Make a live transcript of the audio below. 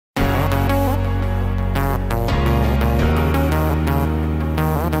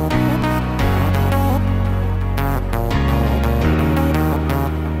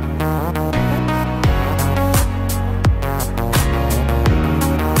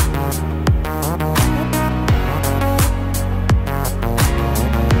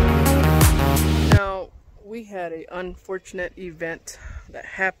had an unfortunate event that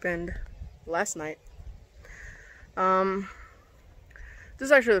happened last night. This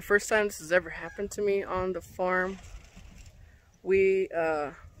is actually the first time this has ever happened to me on the farm. We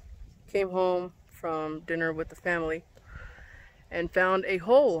came home from dinner with the family and found a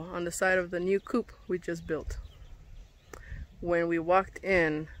hole on the side of the new coop we just built. When we walked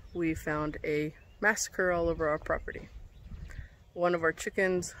in, we found a massacre all over our property. One of our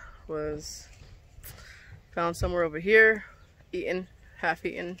chickens was found somewhere over here, eaten, half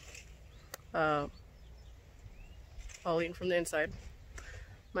eaten, all eaten from the inside.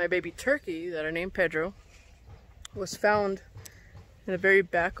 My baby turkey that I named Pedro was found in the very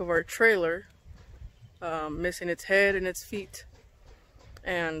back of our trailer, missing its head and its feet,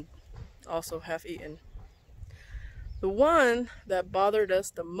 and also half eaten. The one that bothered us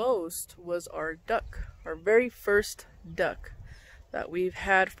the most was our duck, our very first duck that we've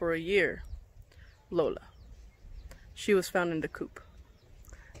had for a year, Lola. She was found in the coop.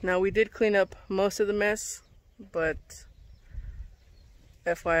 Now, we did clean up most of the mess, but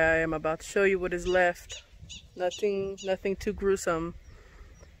FYI, I'm about to show you what is left. Nothing too gruesome,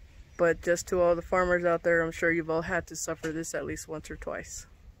 but just to all the farmers out there, I'm sure you've all had to suffer this at least once or twice.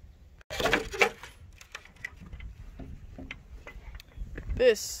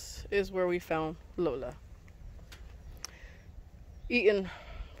 This is where we found Lola, eaten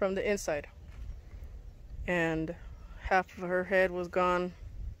from the inside, and half of her head was gone.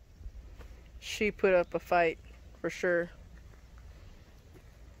 She put up a fight for sure.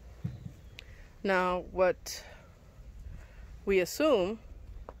 Now, what we assume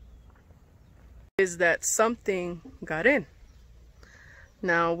is that something got in.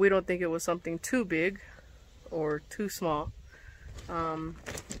 Now, we don't think it was something too big or too small.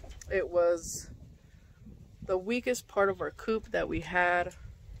 It was the weakest part of our coop that we had,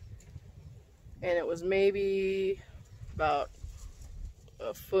 and it was maybe about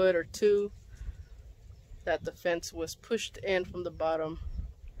a foot or two that the fence was pushed in from the bottom,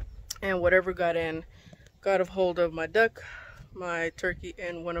 and whatever got in got a hold of my duck, my turkey,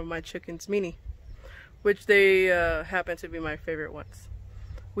 and one of my chickens, Minnie, which they happen to be my favorite ones.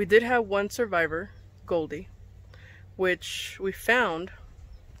 We did have one survivor, Goldie, which we found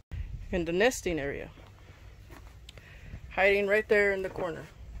in the nesting area, hiding right there in the corner.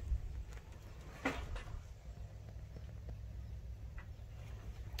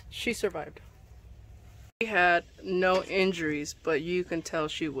 She survived. She had no injuries, but you can tell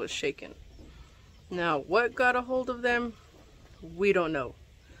she was shaken. Now, what got a hold of them, we don't know.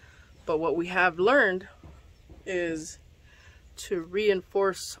 But what we have learned is to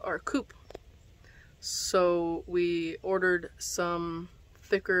reinforce our coop. So we ordered some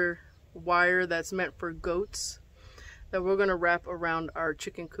thicker wire that's meant for goats that we're going to wrap around our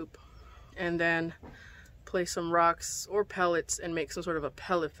chicken coop, and then place some rocks or pellets and make some sort of a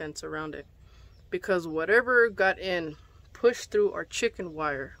pellet fence around it, because whatever got in pushed through our chicken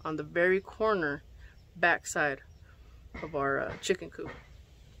wire on the very corner backside of our chicken coop,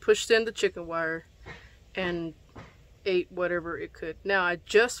 pushed in the chicken wire and ate whatever it could. Now, I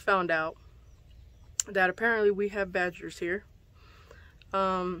just found out that apparently we have badgers here,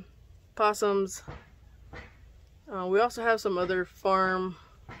 possums. We also have some other farm,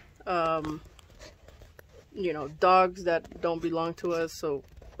 you know, dogs that don't belong to us. So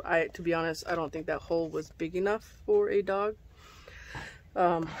to be honest, I don't think that hole was big enough for a dog.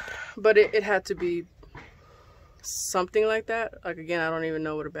 But it had to be something like that. Like, again, I don't even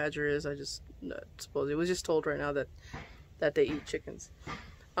know what a badger is. I just suppose it was just told right now that they eat chickens.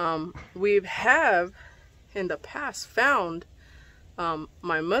 We have in the past found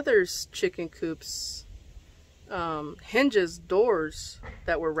my mother's chicken coops hinges, doors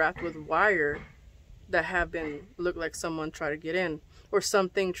that were wrapped with wire that have been looked like someone tried to get in, or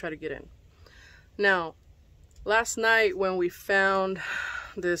something tried to get in. Now, last night when we found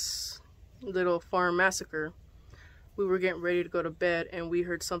this little farm massacre, we were getting ready to go to bed and we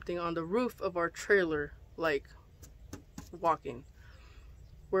heard something on the roof of our trailer, like walking.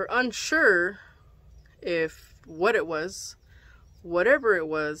 We're unsure if what it was, whatever it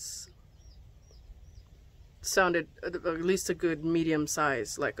was, sounded at least a good medium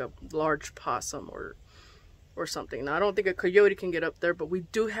size, like a large possum or something. Now, I don't think a coyote can get up there, but we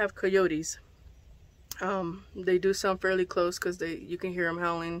do have coyotes. They do sound fairly close because you can hear them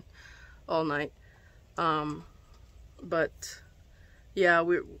howling all night. But yeah,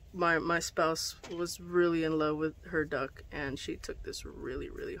 my spouse was really in love with her duck, and she took this really,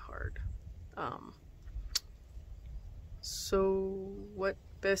 really hard. So what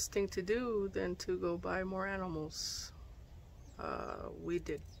best thing to do than to go buy more animals? We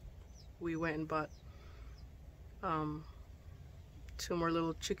did. We went and bought 2 more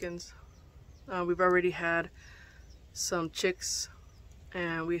little chickens. We've already had some chicks,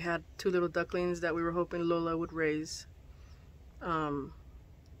 and we had 2 little ducklings that we were hoping Lola would raise.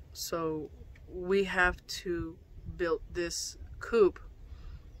 So we have to build this coop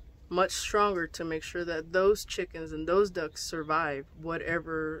much stronger to make sure that those chickens and those ducks survive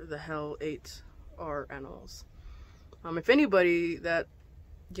whatever the hell ate our animals. If anybody that,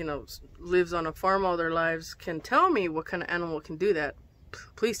 you know, lives on a farm all their lives can tell me what kind of animal can do that,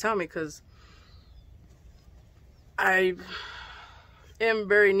 please tell me, because I am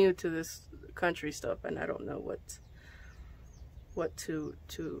very new to this country stuff and I don't know what to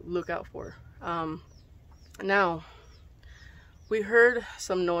look out for. Now, we heard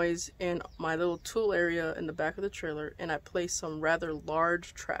some noise in my little tool area in the back of the trailer, and I placed some rather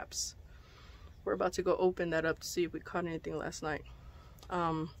large traps. We're about to go open that up to see if we caught anything last night.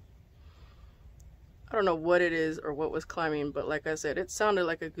 I don't know what it is or what was climbing, but like I said, it sounded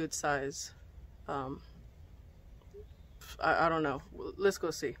like a good size. I don't know. Let's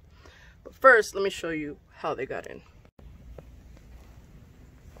go see. But first, let me show you how they got in.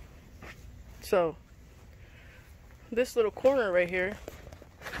 So, this little corner right here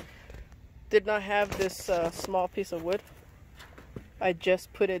did not have this small piece of wood. I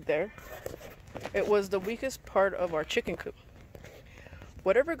just put it there. It was the weakest part of our chicken coop.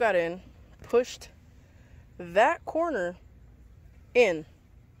 Whatever got in pushed that corner in,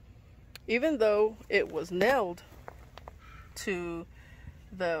 even though it was nailed to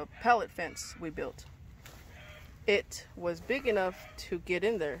the pallet fence we built. It was big enough to get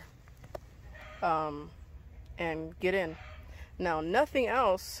in there and get in. Now, nothing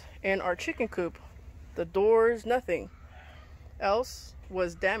else in our chicken coop, the doors, nothing else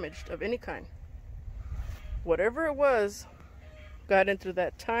was damaged of any kind. Whatever it was got into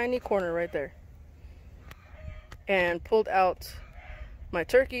that tiny corner right there and pulled out my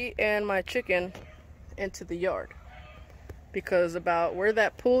turkey and my chicken into the yard, because about where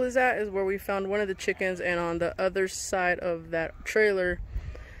that pool is at is where we found one of the chickens, and on the other side of that trailer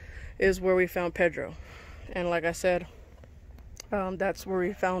is where we found Pedro. And like I said, that's where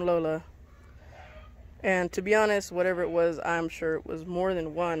we found Lola. And to be honest, whatever it was, I'm sure it was more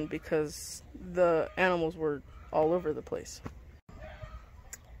than one, because the animals were all over the place.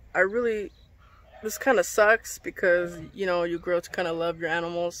 This kind of sucks, because, you know, you grow to kind of love your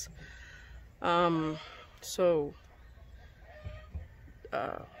animals. So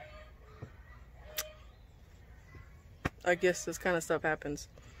I guess this kind of stuff happens.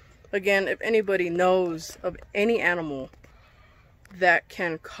 Again, if anybody knows of any animal that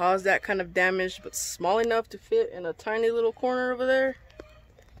can cause that kind of damage but small enough to fit in a tiny little corner over there,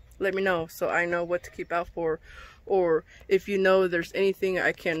 let me know so I know what to keep out for. Or if you know there's anything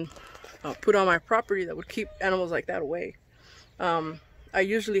I can put on my property that would keep animals like that away. I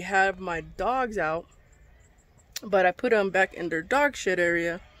usually have my dogs out, but I put them back in their dog shit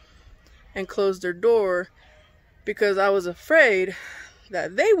area and closed their door because I was afraid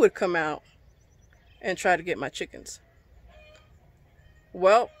that they would come out and try to get my chickens.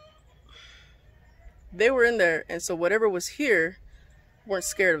 Well, they were in there, and so whatever was here weren't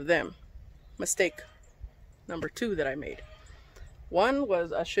scared of them. Mistake number 2 that I made. One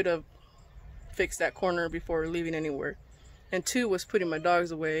was I should have fixed that corner before leaving anywhere. And 2 was putting my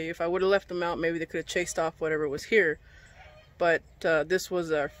dogs away. If I would have left them out, maybe they could have chased off whatever was here. But this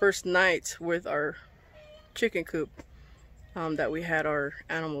was our first night with our chicken coop that we had our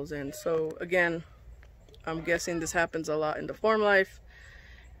animals in. So again, I'm guessing this happens a lot in the farm life.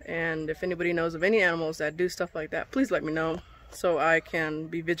 And if anybody knows of any animals that do stuff like that, please let me know so I can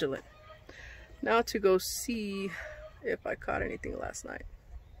be vigilant. Now to go see if I caught anything last night.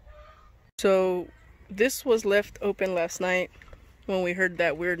 So this was left open last night when we heard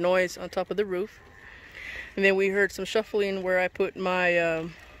that weird noise on top of the roof. And then we heard some shuffling where I put my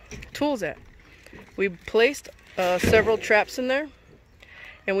tools at. We placed several traps in there,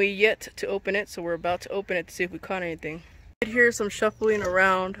 and we yet to open it, so we're about to open it to see if we caught anything. I did hear some shuffling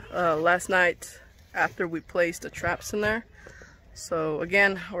around last night after we placed the traps in there. So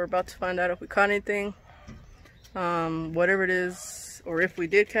again, we're about to find out if we caught anything. Whatever it is, or if we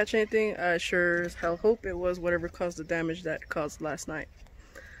did catch anything, I sure as hell hope it was whatever caused the damage that caused last night.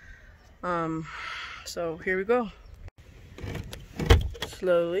 So here we go.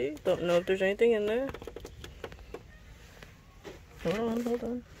 Slowly, don't know if there's anything in there. Hold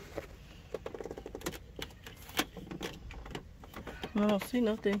on. I don't see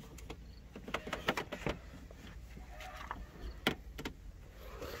nothing.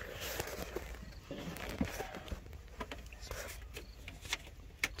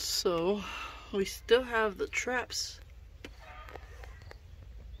 So we still have the traps.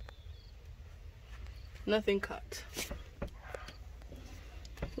 Nothing caught.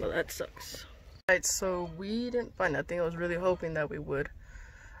 Well, that sucks. Alright, so we didn't find nothing. I was really hoping that we would.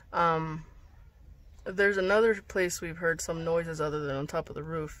 There's another place we've heard some noises other than on top of the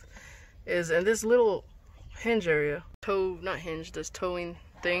roof. Is in this little hinge area. Not hinge, this towing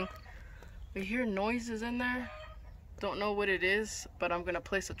thing. We hear noises in there. Don't know what it is, but I'm gonna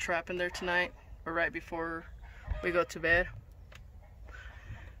place a trap in there tonight or right before we go to bed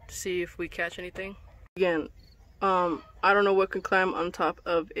to see if we catch anything. Again, I don't know what can climb on top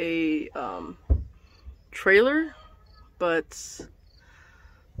of a trailer, but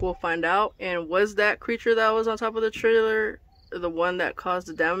we'll find out. And was that creature that was on top of the trailer the one that caused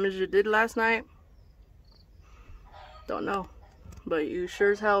the damage it did last night? Don't know. But you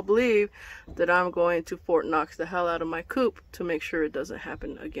sure as hell believe that I'm going to Fort Knox the hell out of my coop to make sure it doesn't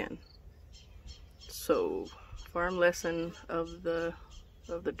happen again. So, farm lesson of the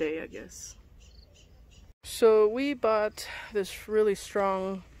day, I guess. So we bought this really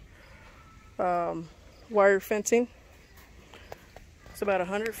strong wire fencing. It's about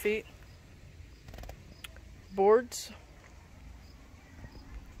 100 feet. Boards.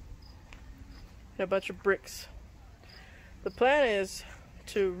 And a bunch of bricks. The plan is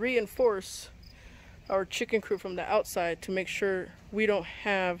to reinforce our chicken coop from the outside to make sure we don't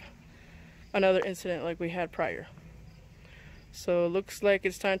have another incident like we had prior. So looks like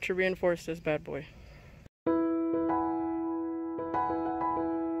it's time to reinforce this bad boy.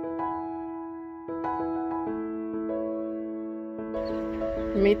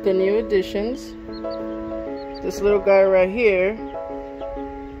 Meet the new additions. This little guy right here.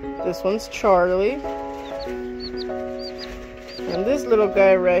 This one's Charlie. And this little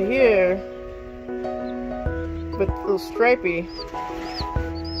guy right here, with little stripey,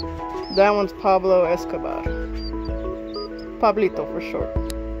 that one's Pablo Escobar. Pablito for short.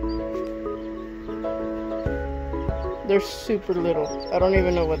 They're super little. I don't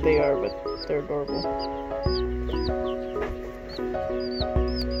even know what they are, but they're adorable.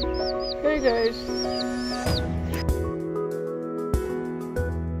 Hey guys.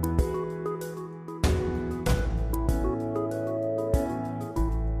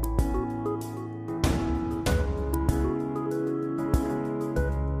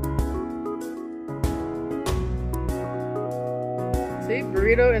 See,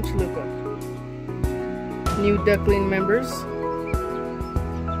 Burrito and Chalupa. New duckling members.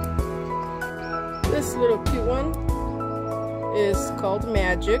 This little cute one is called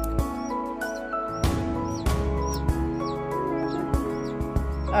Magic.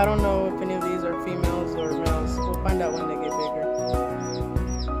 I don't know if any of these are females or males. We'll find out when they get bigger.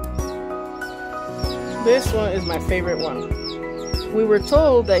 This one is my favorite one. We were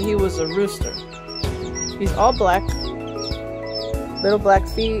told that he was a rooster. He's all black. Little black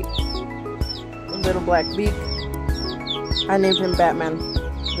feet, little black beak. I named him Batman.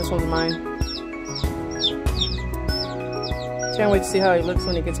 This one's mine. Can't wait to see how he looks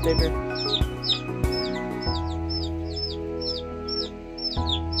when he gets bigger.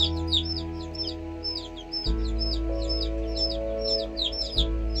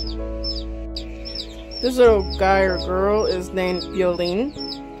 This little guy or girl is named Yolene.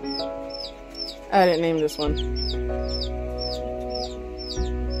 I didn't name this one.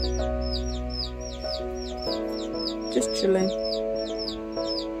 Just chilling.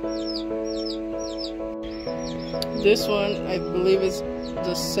 This one, I believe, is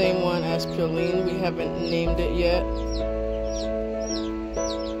the same one as Piolene. We haven't named it yet.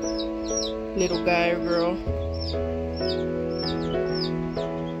 Little guy or girl.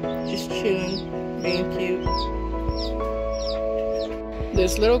 Just chilling, being cute.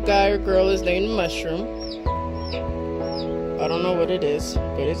 This little guy or girl is named Mushroom. I don't know what it is,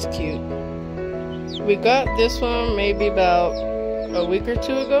 but it's cute. We got this one maybe about a week or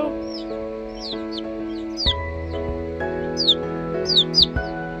two ago.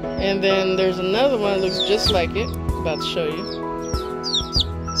 And then there's another one that looks just like it. I'm about to show you.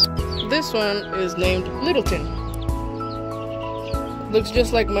 This one is named Littleton. Looks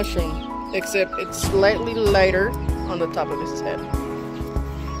just like Mushroom, except it's slightly lighter on the top of his head.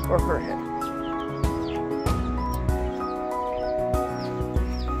 Or her head.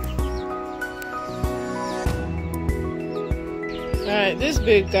 Alright, this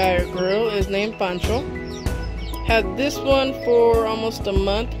big guy or girl is named Pancho. Had this one for almost a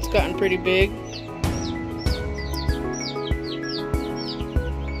month. It's gotten pretty big.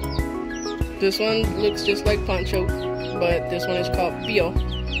 This one looks just like Pancho, but this one is called Pio.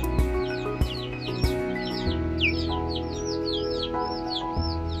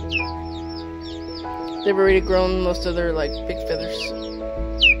 They've already grown most of their like big feathers.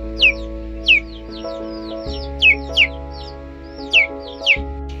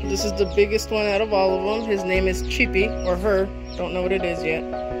 This is the biggest one out of all of them. His name is Chippy, or her. Don't know what it is yet.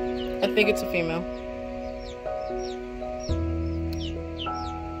 I think it's a female.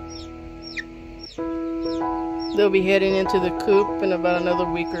 They'll be heading into the coop in about another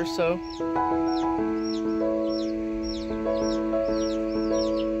week or so.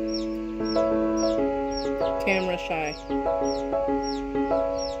 Camera shy.